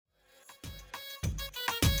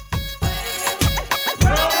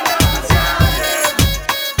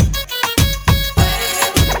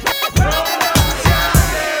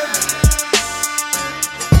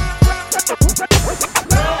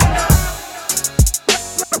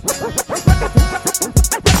What's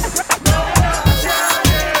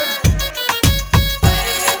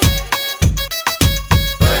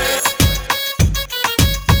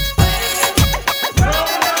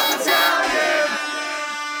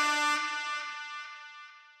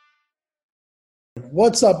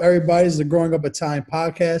up, everybody? This is the Growing Up Italian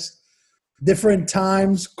podcast. Different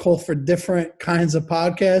times call for different kinds of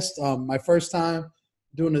podcasts. My first time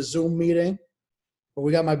doing a Zoom meeting, but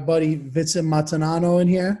we got my buddy Vincent Matanano in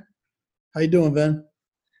here. How you doing, Vin?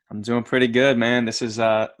 I'm doing pretty good, man. This is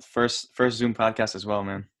first Zoom podcast as well,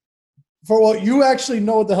 man. You actually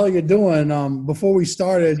know what the hell you're doing. Before we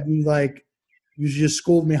started, you just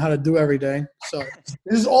schooled me how to do everything. So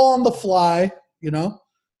this is all on the fly, you know?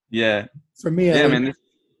 Yeah. For me, yeah, man.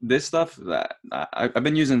 This stuff that I've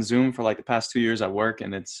been using Zoom for like the past 2 years at work,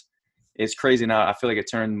 and it's crazy now. I feel like it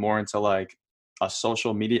turned more into like a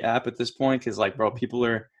social media app at this point, because like, bro, people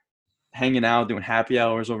are hanging out, doing happy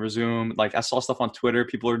hours over Zoom. Like, I saw stuff on Twitter.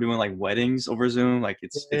 People are doing like weddings over Zoom. Like,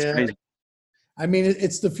 it's crazy. I mean,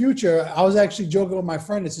 it's the future. I was actually joking with my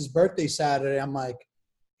friend. It's his birthday Saturday.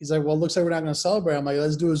 He's like, well, it looks like we're not going to celebrate. I'm like,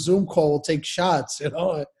 let's do a Zoom call. We'll take shots, you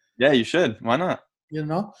know? Yeah, you should. Why not? You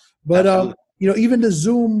know? But, even the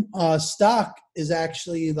Zoom stock is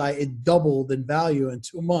actually like it doubled in value in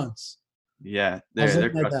 2 months. Yeah, they're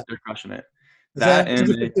crushing it. That and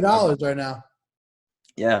 $50 right now.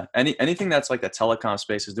 Yeah, anything that's like the telecom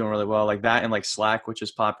space is doing really well. Like that and like Slack, which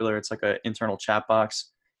is popular. It's like an internal chat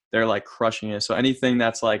box. They're like crushing it. So anything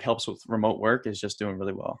that's like helps with remote work is just doing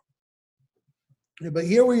really well. Yeah, but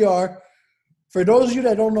here we are. For those of you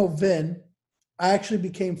that don't know Vin, I actually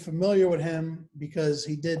became familiar with him because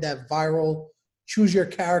he did that viral Choose Your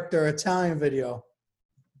Character Italian video.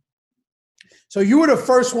 So you were the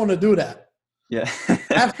first one to do that. Yeah.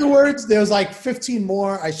 Afterwards, there was like 15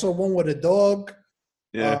 more. I saw one with a dog.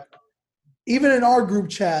 Yeah. Even in our group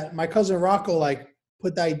chat, my cousin Rocco like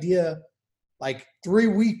put the idea like 3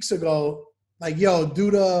 weeks ago, like, yo,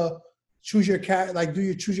 do your Choose Your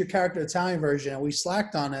Character Italian version. And we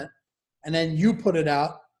slacked on it. And then you put it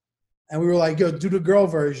out. And we were like, yo, do the girl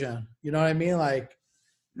version. You know what I mean? Like,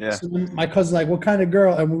 yeah. So my cousin's like, what kind of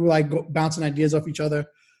girl? And we were like bouncing ideas off each other.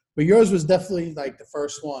 But yours was definitely like the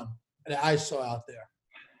first one that I saw out there.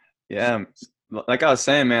 Yeah. Like I was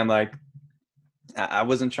saying, man, like I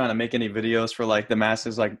wasn't trying to make any videos for like the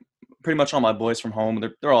masses. Like pretty much all my boys from home,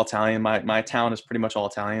 they're all Italian. My town is pretty much all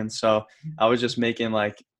Italian. So I was just making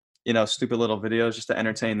like, stupid little videos just to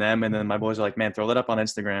entertain them. And then my boys are like, man, throw that up on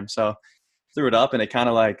Instagram. So threw it up and it kind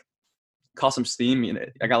of like caught some steam.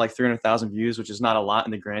 I got like 300,000 views, which is not a lot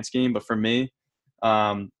in the grand scheme, but for me,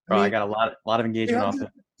 I got a lot of engagement off it.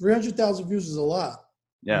 300,000 views is a lot.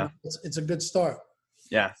 Yeah, it's a good start.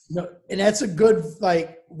 Yeah, and that's a good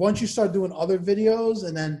like once you start doing other videos,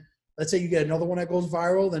 and then let's say you get another one that goes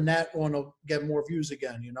viral, then that one will get more views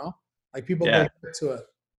again. Like people go back to it.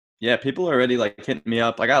 Yeah, people are already like hitting me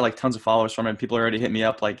up. I got like tons of followers from it. And people are already hitting me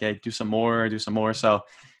up like, hey, do some more. So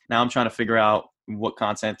now I'm trying to figure out what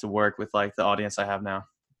content to work with like the audience I have now.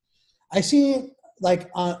 I see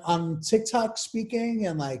like on TikTok speaking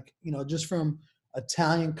and like, just from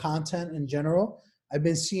Italian content in general, I've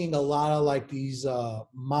been seeing a lot of like these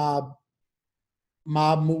mob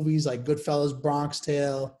movies like Goodfellas, Bronx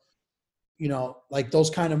Tale, like those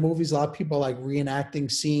kind of movies. A lot of people are like reenacting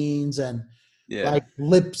scenes and like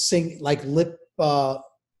lip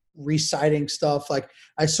reciting stuff. Like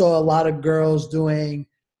I saw a lot of girls doing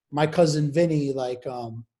my cousin Vinny, like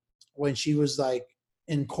when she was like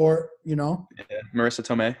in court, Yeah, Marissa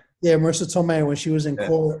Tomei. Yeah, Marissa Tomei, when she was in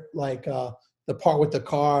court, like the part with the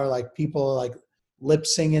car, like people like lip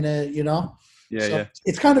singing it, Yeah, so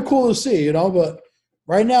it's kind of cool to see, But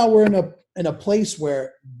right now we're in a place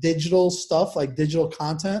where digital stuff, like digital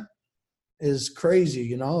content, is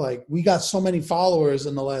crazy. Like we got so many followers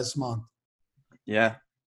in the last month. Yeah,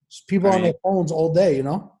 people on their phones all day.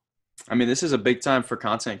 I mean, this is a big time for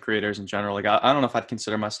content creators in general. Like, I don't know if I'd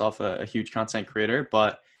consider myself a huge content creator,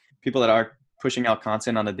 but people that are pushing out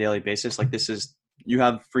content on a daily basis, like you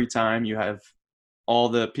have free time. You have all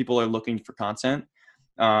the people are looking for content.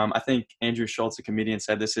 I think Andrew Schultz, a comedian,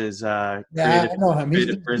 said this is I know him. He's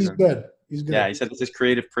good. He's good. Yeah, he said this is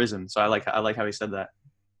creative prison. So I like how he said that.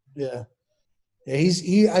 Yeah.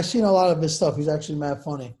 I've seen a lot of his stuff. He's actually mad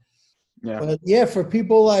funny. Yeah. But yeah, for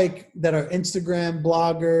people like that are Instagram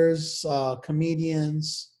bloggers,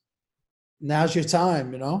 comedians, now's your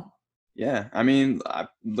time, Yeah. I mean,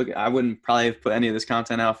 I wouldn't probably have put any of this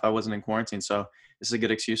content out if I wasn't in quarantine. So this is a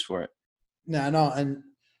good excuse for it. Yeah, I know. And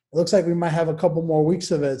it looks like we might have a couple more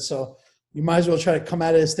weeks of it. So you might as well try to come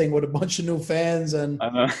out of this thing with a bunch of new fans and I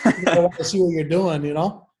know. want to see what you're doing,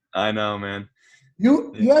 I know, man.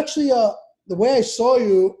 You actually the way I saw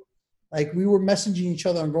you, like we were messaging each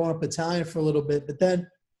other on Growing Up Italian for a little bit, but then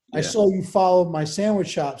I Yeah. saw you followed my sandwich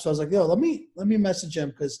shop, so I was like, yo, let me message him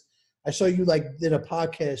because I saw you like did a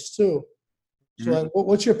podcast too. So Mhm. like,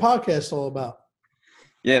 what's your podcast all about?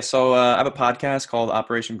 Yeah, so I have a podcast called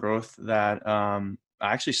Operation Growth that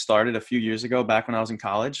I actually started a few years ago, back when I was in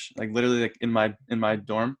college, like literally like in my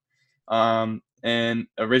dorm. And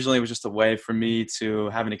originally it was just a way for me to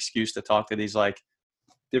have an excuse to talk to these like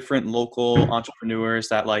different local entrepreneurs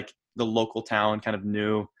that like the local town kind of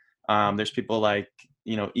knew. There's people like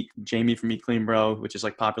Jamie from Eat Clean Bro, which is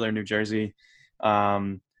like popular in New Jersey,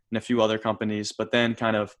 and a few other companies. But then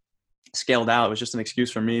kind of scaled out. It was just an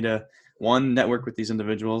excuse for me to, one, network with these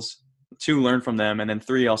individuals, two, learn from them, and then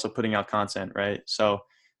three, also putting out content, right? So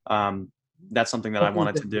that's something that I All three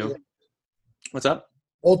wanted to things, do. yeah. What's up?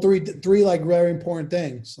 All three like very important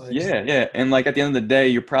things. Like Yeah. And like at the end of the day,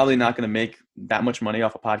 you're probably not going to make that much money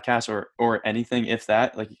off a podcast or anything, if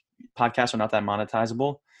that. Like podcasts are not that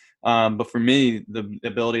monetizable. But for me, the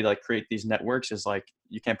ability to like create these networks is like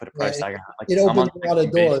you can't put a yeah, price tag on it. Like it I'm on opens a a lot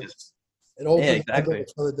of texting basis. doors. It Yeah, opens a lot of exactly.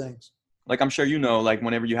 doors for other things. Like I'm sure like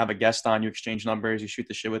whenever you have a guest on, you exchange numbers, you shoot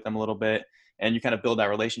the shit with them a little bit, and you kind of build that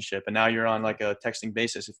relationship. And now you're on like a texting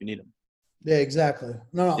basis if you need them. Yeah, exactly.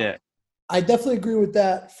 No, Yeah. I definitely agree with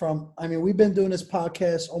that. I mean, we've been doing this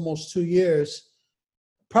podcast almost 2 years,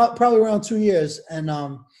 probably around 2 years, and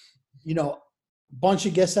a bunch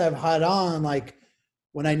of guests I've had on, like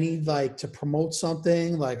when I need like to promote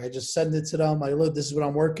something, like I just send it to them. Like, look, this is what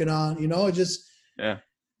I'm working on. It just Yeah.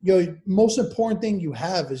 most important thing you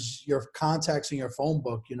have is your contacts in your phone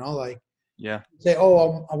book. Like Yeah. say,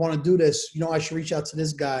 oh, I want to do this. I should reach out to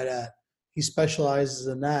this guy that he specializes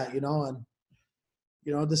in that. And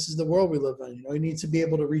this is the world we live in. You need to be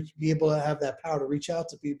able to have that power to reach out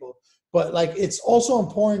to people. But like, it's also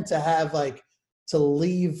important to have like to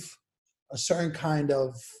leave a certain kind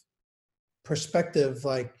of perspective.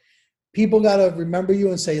 Like, people got to remember you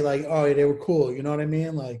and say like, oh, they were cool. You know what I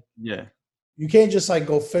mean? Like, Yeah. you can't just like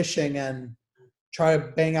go fishing and try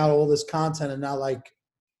to bang out all this content and not like,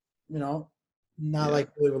 not Yeah. like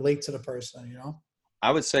really relate to the person. I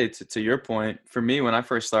would say to your point, for me, when I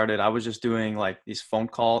first started, I was just doing like these phone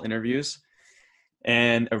call interviews.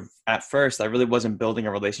 And at first, I really wasn't building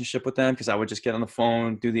a relationship with them because I would just get on the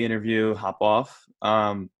phone, do the interview, hop off.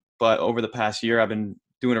 But over the past year, I've been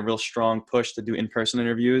doing a real strong push to do in-person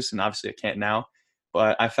interviews, and obviously I can't now.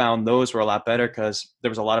 But I found those were a lot better because there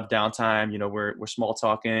was a lot of downtime. We're small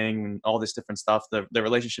talking and all this different stuff. The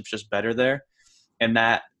relationship's just better there, and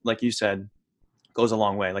that, like you said, goes a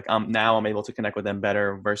long way. Like now I'm able to connect with them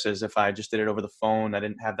better versus if I just did it over the phone, I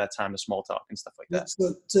didn't have that time to small talk and stuff like that.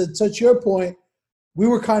 So to touch your point, we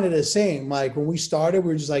were kind of the same. Like when we started, we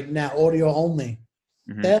were just like, nah, audio only.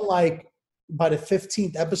 Mm-hmm. Then like by the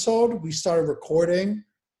 15th episode, we started recording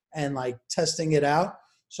and like testing it out.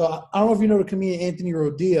 So I don't know if you know the comedian Anthony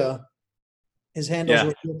Rodia. His handles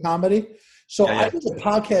Yeah. Rodia Comedy. So I Yeah. did a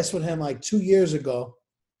podcast with him like 2 years ago,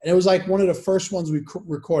 and it was like one of the first ones we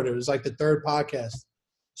recorded. It was like the third podcast.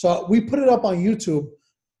 So we put it up on YouTube.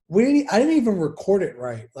 I didn't even record it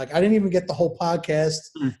right. Like I didn't even get the whole podcast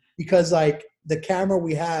because like the camera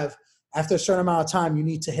we have, after a certain amount of time, you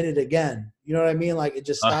need to hit it again. You know what I mean? Like it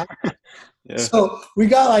just stopped. Yeah. So we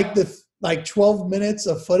got like 12 minutes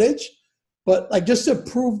of footage, but like just to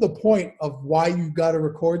prove the point of why you got to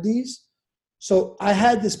record these. So I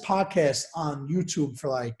had this podcast on YouTube for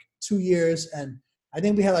like 2 years, and I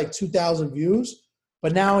think we had like 2,000 views.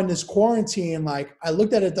 But now in this quarantine, like I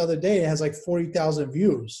looked at it the other day, it has like 40,000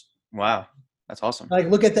 views. Wow. That's awesome. Like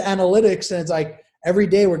look at the analytics, and it's like every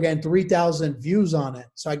day we're getting 3,000 views on it.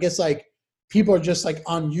 So I guess like people are just like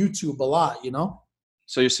on YouTube a lot.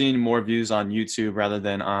 So you're seeing more views on YouTube rather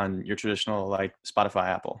than on your traditional like Spotify,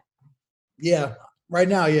 Apple. Yeah, right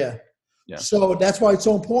now, yeah. Yeah. So that's why it's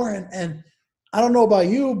so important. And I don't know about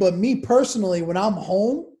you, but me personally, when I'm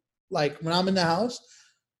home, like when I'm in the house,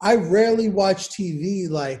 I rarely watch TV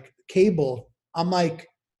like cable. I'm like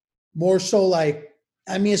more so like,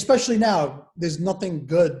 I mean, especially now, there's nothing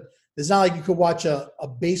good. It's not like you could watch a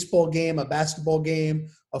baseball game, a basketball game,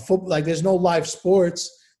 a football. Like there's no live sports.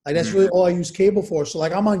 Like that's really all I use cable for. So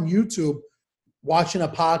like I'm on YouTube watching a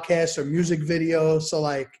podcast or music video. So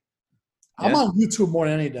like I'm on YouTube more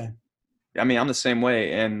than anything. I mean, I'm the same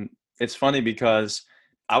way. And it's funny because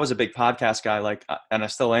I was a big podcast guy, like, and I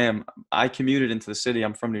still am. I commuted into the city.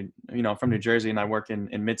 I'm from New Jersey, and I work in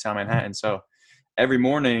Midtown Manhattan. So every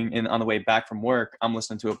morning on the way back from work, I'm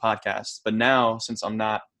listening to a podcast. But now, since I'm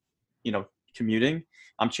not, commuting,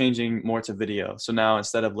 I'm changing more to video. So now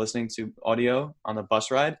instead of listening to audio on the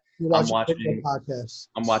bus ride, You I'm watch video watching podcasts.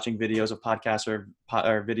 I'm watching videos of podcasts or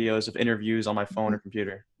videos of interviews on my phone or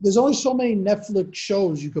computer. There's only so many Netflix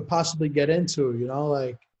shows you could possibly get into,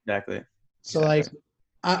 like, Exactly. so like,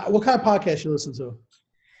 what kind of podcast you listen to?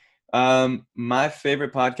 My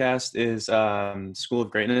favorite podcast is School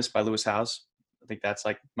of Greatness by Lewis Howes. I think that's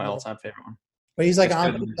like my all-time favorite one. But he's like,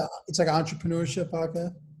 It's it's like an entrepreneurship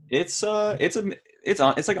podcast.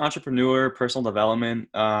 It's like entrepreneur, personal development.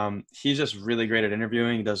 He's just really great at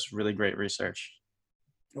interviewing. He does really great research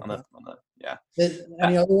Okay. on the yeah.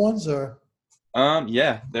 Any other ones or?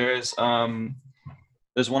 Yeah, there's one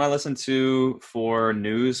I listen to for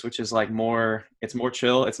news, which is like it's more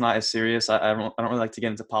chill. It's not as serious. I don't really like to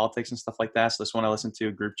get into politics and stuff like that. So this one I listen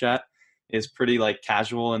to, Group Chat, is pretty like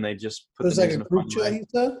casual, and they just put There's the like news a in a group fun chat, way. you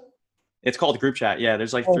said? It's called Group Chat. Yeah,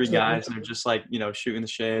 there's like Oh, three so guys, and they're just like, shooting the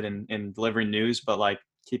shit and delivering news, but like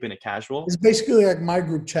keeping it casual. it's basically like my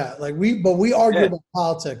group chat. Like we argue Yeah. about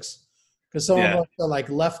politics because some of Yeah. us are like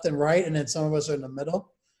left and right, and then some of us are in the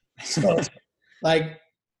middle. So like,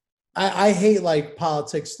 I hate like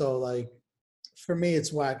politics though. Like for me,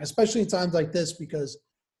 it's whack, especially in times like this because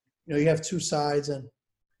you have two sides and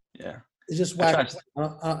Yeah. it's just I whack.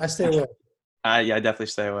 try I stay away, I definitely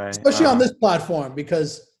stay away. especially on this platform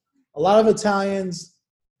because a lot of Italians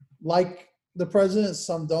like the president,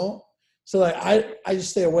 some don't. So like I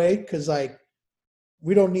just stay away because like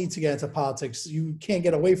we don't need to get into politics. You can't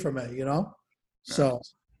get away from it, So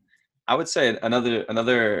I would say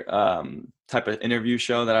another type of interview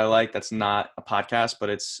show that I like that's not a podcast, but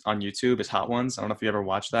it's on YouTube is Hot Ones. I don't know if you ever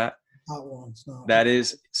watched that. hot ones, no. That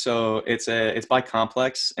is so it's by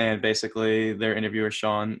Complex, and basically their interviewer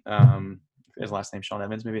Sean, his last name Sean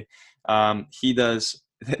Evans maybe.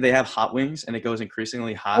 They have hot wings, and it goes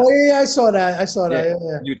increasingly hot. Oh yeah, I saw that.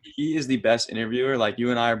 Yeah. Dude, he is the best interviewer. Like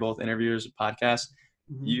you and I are both interviewers of podcasts.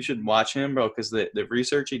 Mhm. You should watch him, bro, because the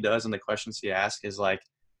research he does and the questions he asks is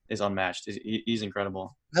unmatched. He's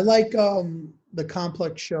incredible. I like the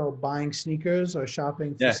Complex show, Buying Sneakers or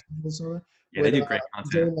Shopping for Yeah. Sneakers or something. Yeah, they do great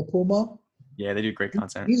content. Jay LaPuma. Yeah, they do great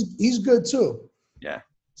content. He's good too. Yeah.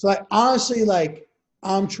 So like honestly, like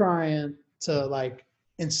I'm trying to like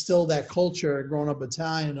instill that culture growing up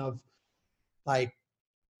Italian of like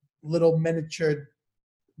little miniature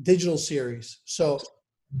digital series. So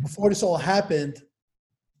before this all happened,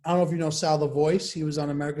 I don't know if you know Sal the Voice. He was on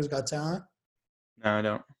America's Got Talent. No, I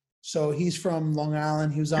don't. So he's from Long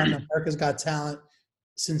Island. He was on America's Got Talent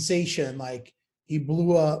sensation. Like he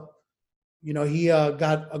blew up. He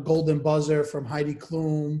got a golden buzzer from Heidi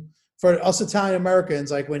Klum. For us Italian Americans,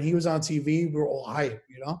 like when he was on TV, we were all hype,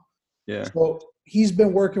 Yeah. So he's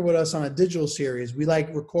been working with us on a digital series. We like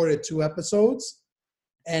recorded 2 episodes,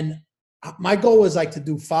 and my goal was like to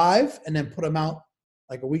do 5 and then put them out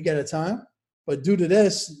like a week at a time. But due to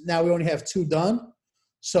this, now we only have 2 done.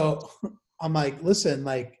 So I'm like, listen,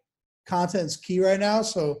 like content's key right now.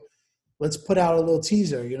 So let's put out a little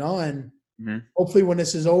teaser, and hopefully when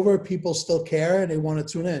this is over, people still care and they want to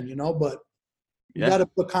tune in, but you got to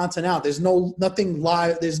put content out. There's nothing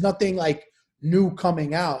live. There's nothing like new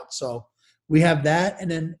coming out. So we have that.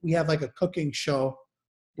 And then we have like a cooking show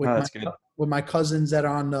with my cousins that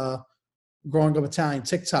are on the Growing Up Italian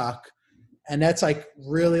TikTok. And that's like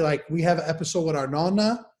really like, we have an episode with our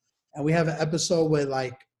nonna, and we have an episode with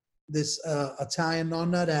like this Italian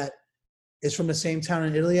nonna that is from the same town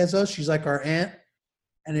in Italy as us. She's like our aunt,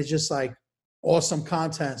 and it's just like awesome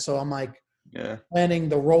content. So I'm like planning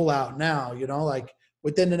the rollout now, like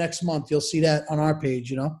within the next month, you'll see that on our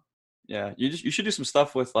page, Yeah. You should do some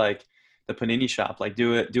stuff with like the panini shop, like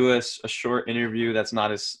do a short interview that's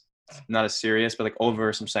not as serious, but like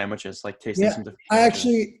over some sandwiches, like tasting some different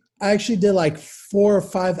sandwiches. I actually did like 4 or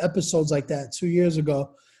 5 episodes like that 2 years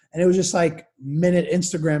ago, and it was just like minute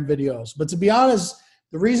Instagram videos. But to be honest,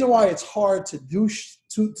 the reason why it's hard to do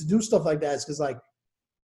stuff like that is because like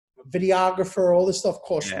videographer, all this stuff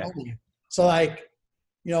costs money. So like,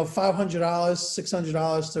 $500,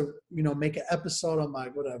 $600 to make an episode. I'm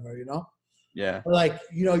like, whatever, Yeah. But like,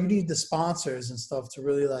 you need the sponsors and stuff to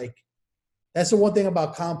really like. That's the one thing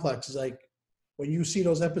about Complex is like when you see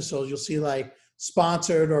those episodes, you'll see like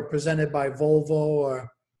sponsored or presented by Volvo or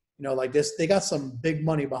like this. They got some big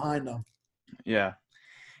money behind them. Yeah.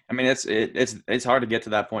 I mean, it's hard to get to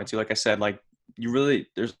that point too. Like I said, like the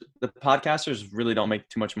podcasters really don't make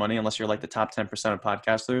too much money unless you're like the top 10% of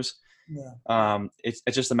podcasters. Yeah. It's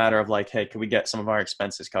just a matter of like, hey, can we get some of our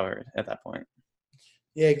expenses covered at that point?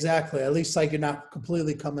 Yeah, exactly. At least like you're not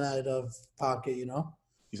completely coming out of pocket,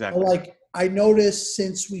 Exactly. But like I noticed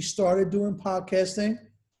since we started doing podcasting,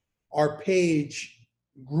 our page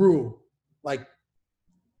grew like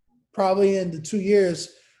probably in the 2 years,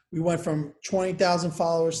 we went from 20,000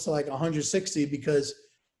 followers to like 160 because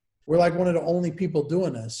we're like one of the only people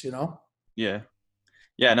doing this, you know? Yeah.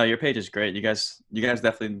 Yeah, no, your page is great. You guys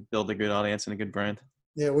definitely build a good audience and a good brand.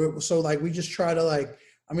 Yeah, we're so like we just try to like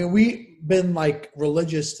I mean we've been like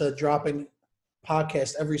religious to dropping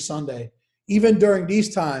podcasts every Sunday. Even during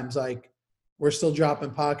these times, like we're still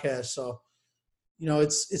dropping podcasts. So, you know,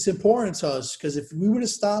 it's important to us because if we were to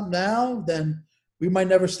stop now, then we might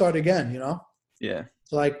never start again, you know? Yeah.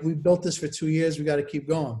 So like we built this for 2 years, we gotta keep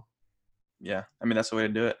going. Yeah. I mean, that's the way to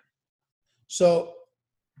do it. So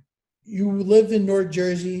you live in North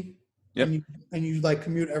Jersey Yep. and you like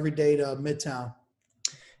commute every day to Midtown.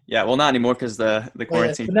 Yeah. Well, not anymore because the Oh yeah.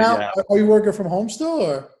 quarantine. But now Yeah. are you working from home still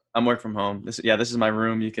or I'm working from home. This is my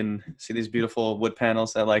room. You can see these beautiful wood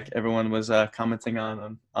panels that like everyone was commenting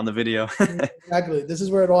on the video. exactly. This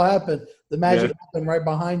is where it all happened. The Yeah. magic happened right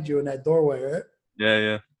behind you in that doorway, right? Yeah.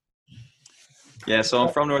 Yeah. Yeah. So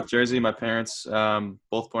I'm from North Jersey. My parents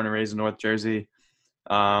both born and raised in North Jersey.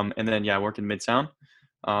 And then yeah, I work in Midtown.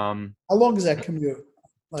 Um, How long is that commute?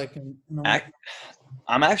 Like, ac-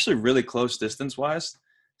 I'm actually really close distance wise.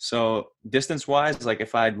 So distance wise, like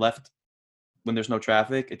if I had left when there's no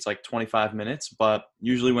traffic, it's like 25 minutes. But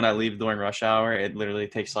usually when I leave during rush hour, it literally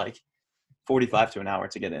takes like 45 to an hour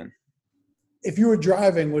to get in. if you were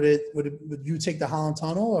driving, would you take the Holland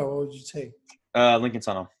Tunnel or what would you take? Lincoln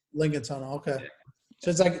Tunnel. Lincoln Tunnel. Okay. Yeah. So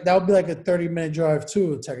it's like that would be like a 30-minute drive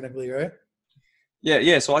too, technically, right? Yeah,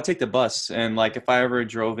 yeah. So I take the bus, and like if I ever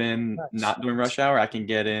drove in Nice. not during rush hour, I can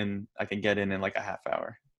get in. I can get in like a half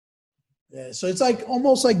hour. Yeah. So it's like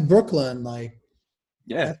almost like Brooklyn. Like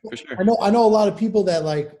Yeah, for sure. I know a lot of people that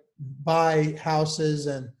like buy houses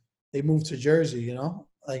and they move to Jersey, you know,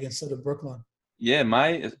 like instead of Brooklyn. Yeah,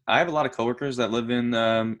 I have a lot of coworkers that live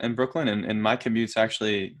in Brooklyn, and my commute's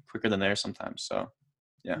actually quicker than theirs sometimes. So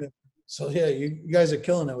yeah, Yeah. So yeah, you guys are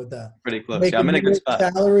killing it with that. pretty close. Yeah, I'm Making in a good your spot.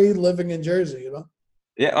 salary living in Jersey, you know.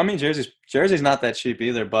 Yeah, I mean Jersey's not that cheap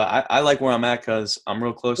either, but I like where I'm at because I'm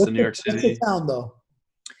real close to New York What's the City. town though?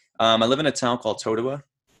 I live in a town called Totowa.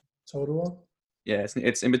 Totowa? Yeah,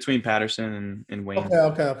 it's in between Patterson and Wayne.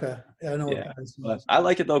 Okay. Yeah, I know what Yeah, Patterson but is. I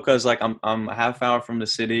like it though because like I'm a half hour from the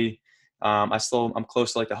city. I'm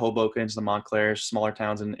close to like the Hobokens, the Montclairs, smaller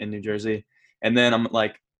towns in New Jersey, and then I'm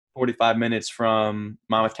like 45 minutes from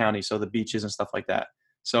Monmouth County, so the beaches and stuff like that.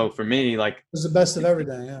 So for me, like It's the best of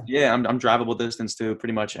everything, yeah. yeah, I'm drivable distance to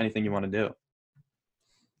pretty much anything you want to do.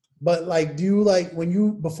 But like, do you like when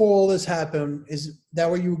you before all this happened? Is that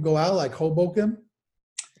where you would go out, like Hoboken?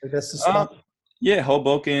 Like that's the Um, spot. yeah,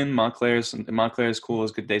 Hoboken, Montclair is cool.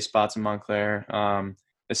 There's good day spots in Montclair.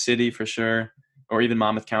 The city for sure, or even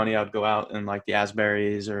Monmouth County. I would go out in like the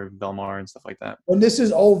Asbury's or Belmar and stuff like that. When this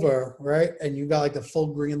is over, right, and you got like the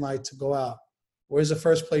full green light to go out, where's the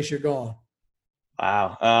first place you're going?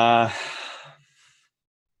 Wow,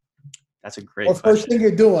 that's a Or great first question. thing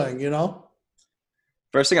you're doing, you know?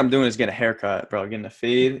 First thing I'm doing is getting a haircut, bro. Getting a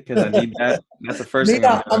fade because I need that. That's the first Me, thing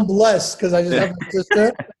I'm doing. I'm blessed because I just have my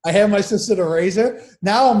sister. I have my sister to raise her.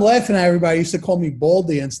 Now I'm laughing at everybody used to call me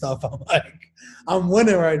Baldy and stuff. I'm like, I'm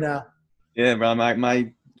winning right now. Yeah, bro.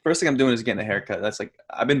 My first thing I'm doing is getting a haircut. That's like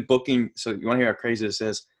I've been booking. So you want to hear how crazy this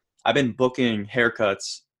is? I've been booking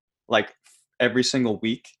haircuts like every single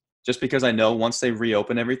week, just because I know once they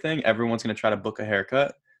reopen everything, everyone's gonna try to book a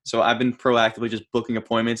haircut. So I've been proactively just booking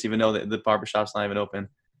appointments, even though the barbershop's not even open.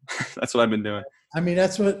 That's what I've been doing. I mean,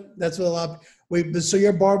 that's what a lot. Wait, but so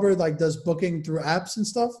your barber like does booking through apps and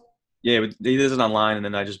stuff? Yeah, he does it online, and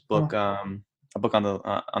then I just Oh, book. I book on the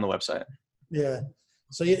website. yeah.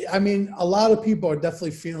 So yeah, I mean, a lot of people are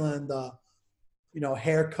definitely feeling the,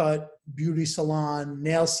 haircut, beauty salon,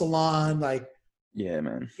 nail salon. Like, Yeah,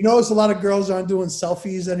 man. a lot of girls aren't doing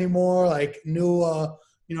selfies anymore. Like new,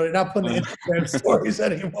 they're not putting Uh, Instagram stories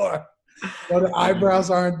anymore. The eyebrows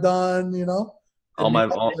aren't done. The all my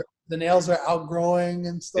nails, all the nails are outgrowing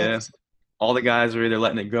and stuff. yeah. All the guys are either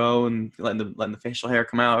letting it go and letting the facial hair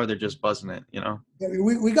come out, or they're just buzzing it. Yeah,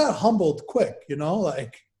 we got humbled quick.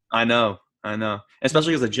 Like. I know, I know.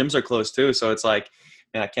 Especially because the gyms are closed too, so it's like,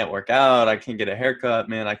 man, I can't work out. I can't get a haircut.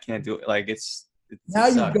 Man, I can't do it. Like Now it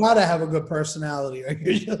you sucks. gotta have a good personality, or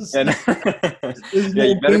you're just And there's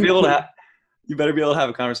yeah, no being cool. you better be able to have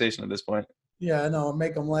a conversation at this point. Yeah, I know.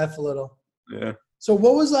 Make them laugh a little. Yeah. So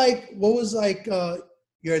what was like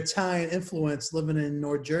your Italian influence living in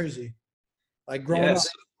North Jersey, like growing up? Yes.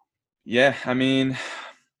 Yeah. I mean,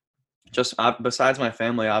 just besides my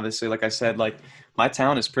family, obviously, like I said, like my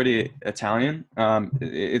town is pretty Italian.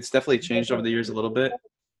 It's definitely changed over the years a little bit.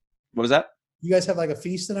 What was that? You guys have like a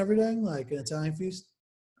feast and everything, like an Italian feast.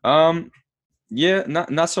 Um, Yeah,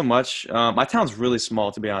 not so much. My town's really small,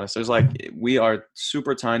 to be honest. There's like we are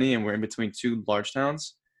super tiny, and we're in between two large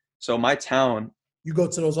towns. So my town, You go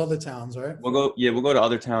to those other towns, right? we'll go to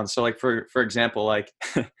other towns. So like for example, like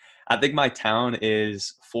I think my town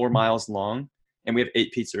is 4 miles long, and we have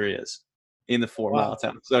 8 pizzerias in the 4 mile Wow.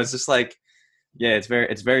 town. So it's just like, yeah, it's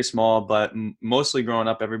very small. But mostly growing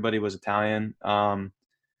up, everybody was Italian.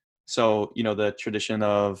 So the tradition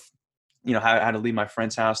of I had to leave my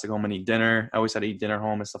friend's house to go home and eat dinner. I always had to eat dinner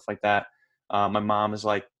home and stuff like that. My mom is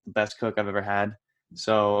like the best cook I've ever had.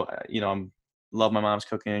 So I'm love my mom's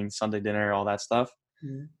cooking, Sunday dinner, all that stuff.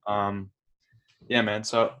 Mhm. Um, yeah, man.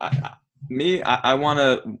 So I want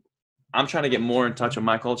to. I'm trying to get more in touch with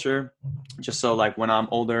my culture, just so like when I'm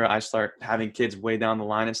older, I start having kids way down the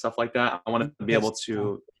line and stuff like that. I want to be able Yes.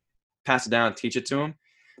 to pass it down and teach it to them.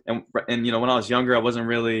 And when I was younger, I wasn't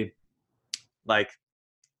really like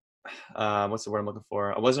what's the word I'm looking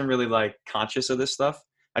for? I wasn't really like conscious of this stuff.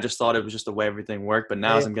 I just thought it was just the way everything worked. But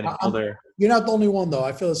now Yeah, as I'm getting older, you're not the only one though.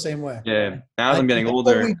 I feel the same way. yeah, now as Like I'm getting that's what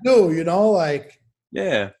older, we do, like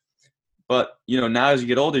yeah. But now as you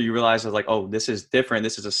get older, you realize that like, oh, this is different.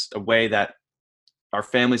 This is a way that our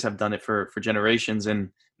families have done it for generations,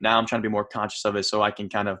 and now I'm trying to be more conscious of it so I can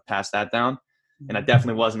kind of pass that down. And I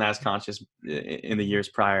definitely wasn't as conscious in the years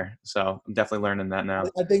prior, so I'm definitely learning that now.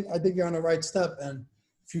 I think you're on the right step. And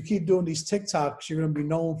if you keep doing these TikToks, you're gonna be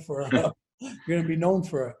known for you're gonna be known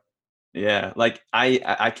for it. Yeah, like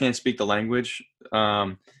I can't speak the language.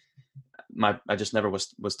 I just never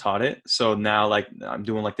was taught it. So now like I'm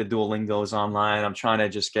doing like the Duolingos online. I'm trying to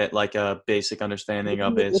just get like a basic understanding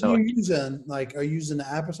of it. What are So you using? Like, are you using the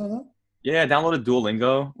app or something? yeah, I downloaded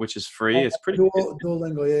Duolingo, which is free. Oh,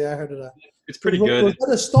 Duolingo. Yeah, yeah, I heard of that. It's Because pretty good.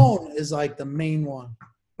 Rosetta Stone is like the main one,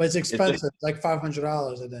 but it's Is it? expensive. It's like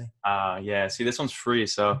 $500, I think. Yeah. See, this one's free.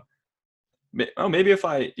 So maybe if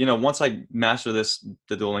I once I master the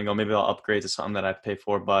Duolingo, maybe I'll upgrade to something that I pay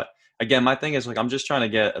for. But again, my thing is like I'm just trying to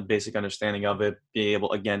get a basic understanding of it, be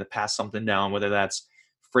able again to pass something down, whether that's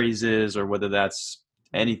phrases or whether that's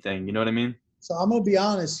anything. You know what I mean? So I'm gonna be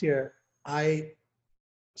honest here. I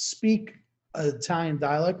speak Italian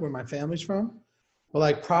dialect where my family's from, but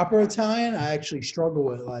like proper Italian, I actually struggle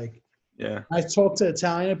with. Like Yeah. I talk to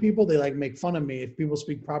Italian people, they like make fun of me if people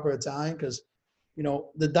speak proper Italian because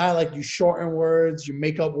the dialect you shorten words, you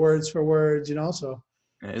make up words for words, So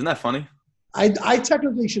Yeah, isn't that funny? I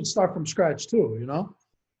technically should start from scratch too,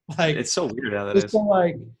 like It's so weird how that just is. to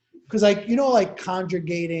like because like like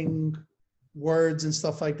conjugating words and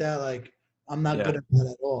stuff like that. Like I'm not Yeah. good at that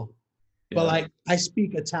at all. But Yeah. like I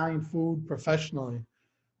speak Italian food professionally.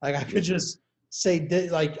 Like I could just say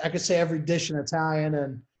like I could say every dish in Italian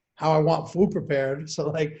and how I want food prepared. So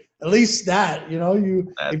like at least that, you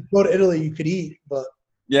That, if you go to Italy you could eat, but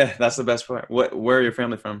yeah, that's the best part. Where are your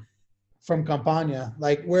family from? from Campania,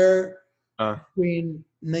 like we're Uh, between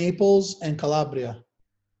Naples and Calabria,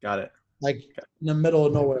 got it. like in the middle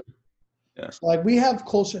of nowhere. Yeah. So like we have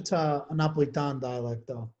closer to a Napolitan dialect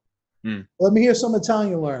though. Hmm. Let me hear some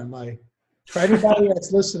Italian learn. Like for anybody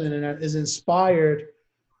that's listening and is inspired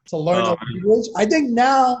to learn a Oh, language, I think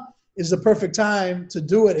now is the perfect time to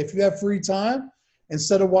do it. If you have free time,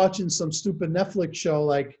 instead of watching some stupid Netflix show,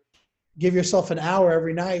 like give yourself an hour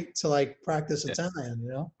every night to like practice yeah. Italian.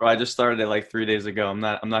 Bro, I just started it like 3 days ago. I'm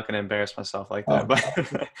not gonna embarrass myself like that, Oh,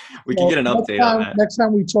 but we can well, get an next update on time, that. next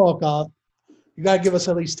time we talk, you gotta give us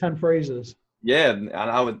at least 10 phrases. Yeah, and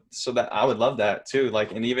I would love that too.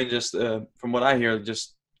 Like, and even just from what I hear,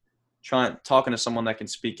 just talking to someone that can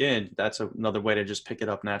speak in, that's another way to just pick it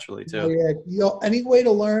up naturally Oh too. yeah, any way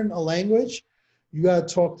to learn a language, you gotta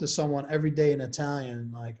talk to someone every day in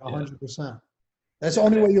Italian, like Yeah, 100%. That's the yeah,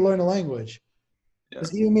 only way you learn a language. yeah.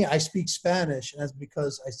 Because even me, I speak Spanish, and that's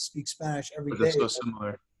because I speak Spanish every Because it's day so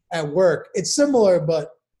similar. at work. It's similar,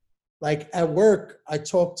 but like at work, I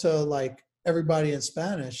talk to like everybody in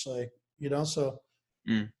Spanish, like so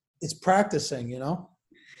Mm. it's practicing.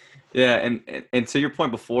 Yeah, and to your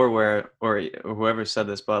point before, where or whoever said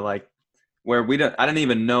this, but like where I didn't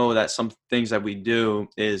even know that some things that we do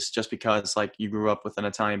is just because like you grew up with an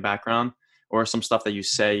Italian background, or some stuff that you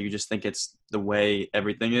say you just think it's the way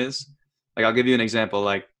everything is. Like I'll give you an example,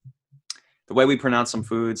 like the way we pronounce some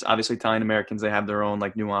foods. Obviously, Italian Americans, they have their own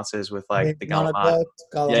like nuances with like the galamata,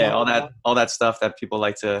 yeah, all that stuff that people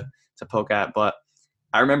like to poke at. But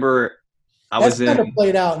I remember I That's was kind in. of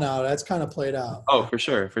played out now. That's kind of played out. Oh, for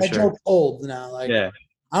sure, for That sure. joke's old now. Like Yeah,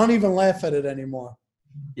 I don't even laugh at it anymore.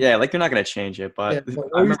 yeah. Like you're not gonna change it, Yeah, but but what I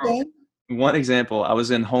were you remember saying? one example. I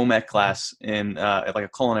was in home ec class in like a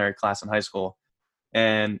culinary class in high school,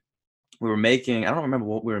 and we were making. I don't remember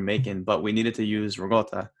what we were making, but we needed to use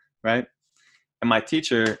ricotta, right? And my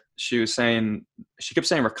teacher, she was saying, she kept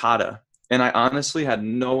saying ricotta. And I honestly had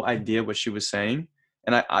no idea what she was saying.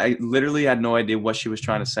 And I literally had no idea what she was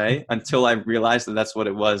trying to say until I realized that that's what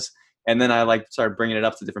it was. And then I like started bringing it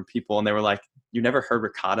up to different people, and they were like, "You never heard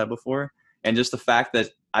ricotta before?" And just the fact that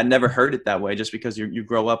I never heard it that way, just because you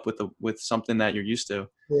grow up with something that you're used to,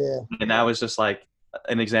 Yeah. and that was just like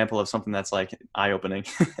an example of something that's like eye opening.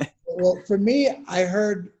 Well, for me, I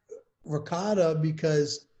heard ricotta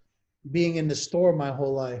because being in the store my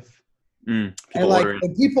whole life, and People like ordering.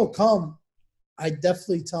 when people come, I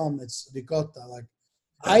definitely tell them it's ricotta. Like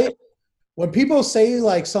I, when people say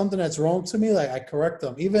like something that's wrong to me, like I correct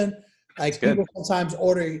them. Even It's like good. people sometimes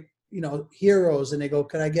order, heroes, and they go,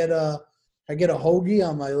 "Can I get a hoagie?"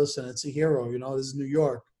 I'm like, "Listen, it's a hero. This is New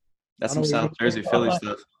York." That's I some know what South you're Jersey, talking Philly about.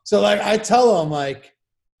 stuff. So like I tell them like,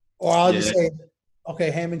 or I'll just Yeah, say, "Okay,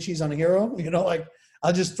 ham and cheese on a hero." Like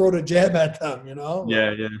I'll just throw the jab at them. Like,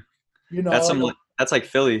 yeah, yeah. That's some that's like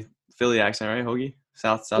Philly accent, right? Hoagie,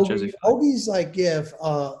 South Jersey, Philly. hoagie's like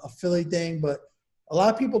a Philly thing, but a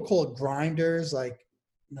lot of people call it grinders, like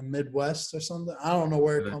in the Midwest or something. I don't know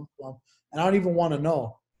where it Really? comes from, and I don't even want to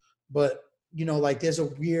know. But like there's a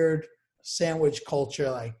weird sandwich culture,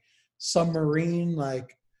 like submarine.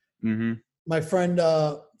 Like Mm-hmm. my friend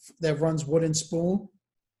that runs Wooden Spoon,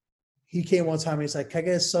 he came one time. He's like, "Can I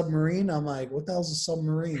get a submarine?" I'm like, "What the hell's a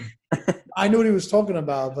submarine?" I knew what he was talking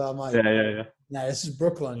about, but I'm like, Yeah, yeah, yeah. "Nah, this is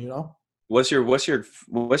Brooklyn." What's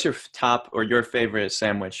your top or your favorite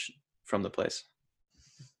sandwich from the place?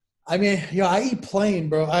 I mean, I eat plain,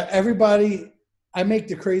 bro. I make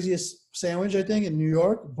the craziest sandwich, I think, in New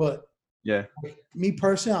York, but Yeah, me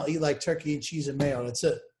personally, I'll eat like turkey and cheese and mayo. That's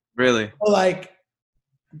it. really. But like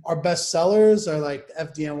our best sellers are like the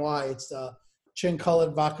FDNY. It's the chicken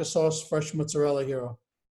cutlet vodka sauce, fresh mozzarella hero.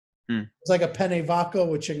 Hmm. It's like a penne vodka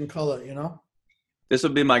with chicken cutlet. This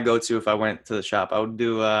would be my go-to if I went to the shop. I would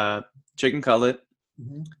do chicken cutlet,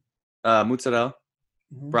 hmm mozzarella,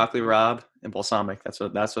 hmm broccoli rabe, and balsamic. That's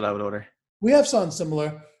what I would order. We have something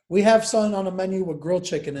similar. We have something on the menu with grilled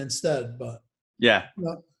chicken instead, but Yeah.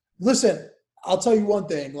 listen, I'll tell you one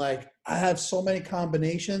thing. Like I have so many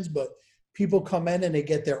combinations, but people come in and they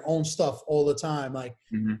get their own stuff all the time. Like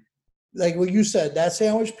Hmm. like what you said, that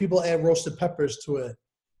sandwich, people add roasted peppers to it,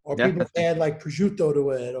 or Yeah. people add like prosciutto to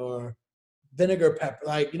it, or vinegar pepper.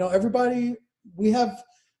 Like everybody, we have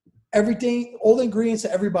everything, all the ingredients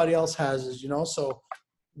that everybody else has. So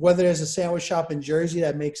whether there's a sandwich shop in Jersey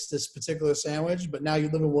that makes this particular sandwich, but now you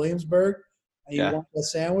live in Williamsburg and you Yeah. want that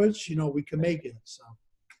sandwich, we can make it. So.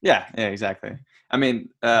 Yeah. Yeah. Exactly. I mean,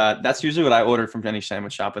 that's usually what I order from any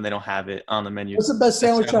sandwich shop, and they don't have it on the menu. What's the best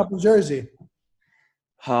sandwich shop in Jersey?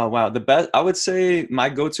 Oh wow, the best. I would say my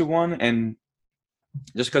go-to one, and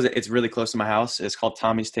just because it's really close to my house, is called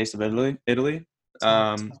Tommy's Taste of Italy. Italy.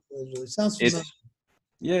 Sounds familiar. It's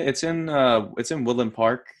Yeah, it's in Woodland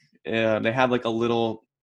Park. They have like a little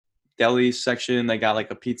deli section. They got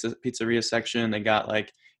like a pizzeria section. They got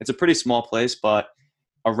like it's a pretty small place, but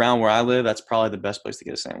around where I live, that's probably the best place to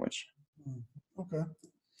get a sandwich. Okay.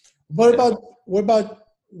 What Yeah. about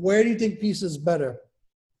where do you think pizza is better?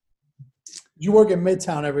 You work in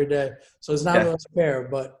Midtown every day, so it's not Yeah. really fair.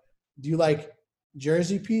 But do you like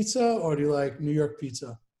Jersey pizza or do you like New York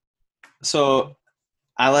pizza? So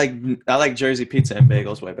I like Jersey pizza and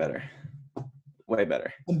bagels way better. Way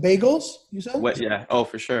better. And bagels, you said? Yeah. Oh,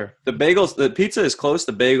 for sure. The pizza is close.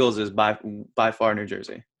 The bagels is by far New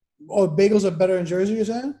Jersey. Oh, bagels are better in Jersey, you're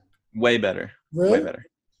saying? Way better. Really? Way better.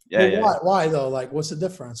 Yeah, Well, yeah. why? Why though? Like, what's the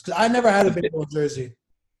difference? Because I never had a The, ba- bagel in Jersey.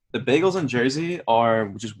 the bagels in Jersey are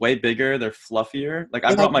just way bigger. They're fluffier. Like I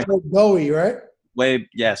They're brought like my more doughy, right?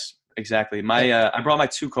 yes, exactly. I brought my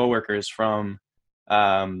two coworkers from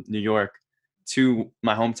New York to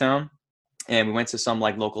my hometown, and we went to some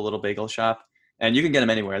like local little bagel shop, and you can get them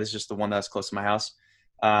anywhere. This is just the one that's close to my house.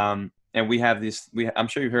 And we have these. I'm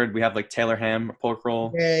sure you heard. We have like Taylor ham, pork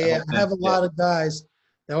roll. Yeah, the yeah. whole I thing. have a lot of guys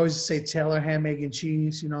that always say Taylor ham, egg, and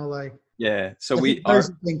cheese. Like Yeah. So that's a we are.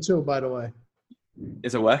 Jersey thing too, by the way.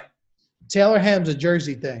 Is it what? Taylor ham's a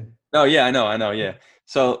Jersey thing. Oh yeah, I know. Yeah.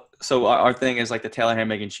 So our thing is like the Taylor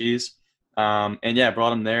ham, egg, and cheese. And yeah, I brought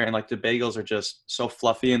them there, and like the bagels are just so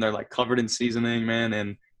fluffy, and they're like covered in seasoning, man.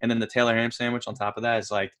 And then the Taylor ham sandwich on top of that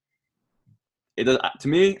is like, it does to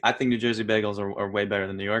me. I think New Jersey bagels are way better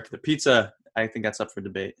than New York. The pizza, I think that's up for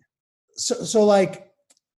debate. So like,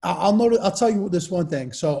 I'll tell you this one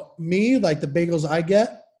thing. So me, like the bagels I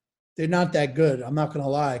get, they're not that good. I'm not gonna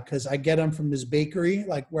lie, because I get them from this bakery,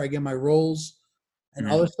 like where I get my rolls and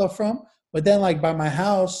Mhm. other stuff from. But then, like by my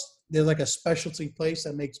house, there's like a specialty place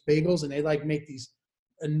that makes bagels, and they like make these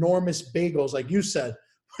enormous bagels, like you said.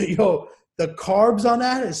 But yo, the carbs on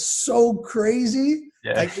that is so crazy.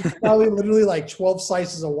 Yeah. Like it's probably literally like 12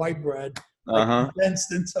 slices of white bread, like Uh-huh.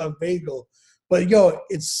 condensed into a bagel. But yo,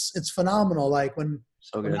 it's phenomenal. Like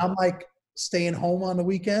So when good. I'm like staying home on the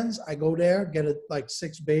weekends, I go there, get it like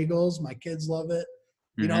 6 bagels. My kids love it.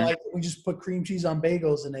 You know, Hmm. like we just put cream cheese on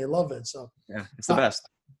bagels and they love it. So Yeah, it's the uh, best.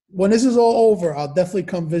 when this is all over, I'll definitely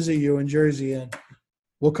come visit you in Jersey and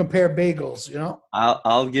we'll compare bagels. You know,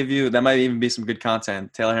 I'll give you that might even be some good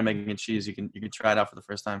content. Taylor ham, egg, and cheese. You can try it out for the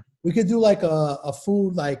first time. we could do like a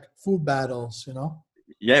food like food battles. You know,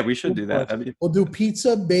 Yeah, we should food do that. wars. That'd be, We'll do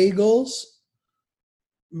pizza, bagels,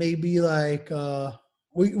 maybe like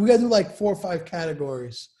we gotta do like 4 or 5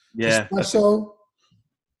 categories. yeah, that's a Espresso,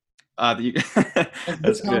 you, that's good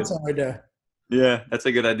that's good. content right there. Yeah, that's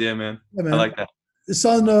a good idea, man. Yeah, I man. like that. It's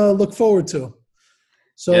something to look forward to. Yeah,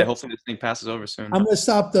 So hopefully this thing passes over soon. I'm gonna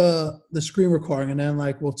stop the screen recording and then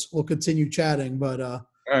like we'll continue chatting. But All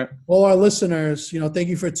right. all our listeners, thank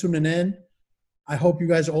you for tuning in. I hope you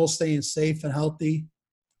guys are all staying safe and healthy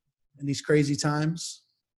in these crazy times.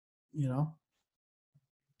 And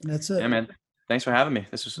that's Yeah, it. man. Thanks for having me.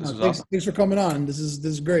 This was Thanks, awesome. thanks for coming on. This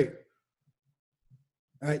is great.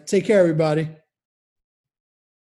 All right, take care, everybody.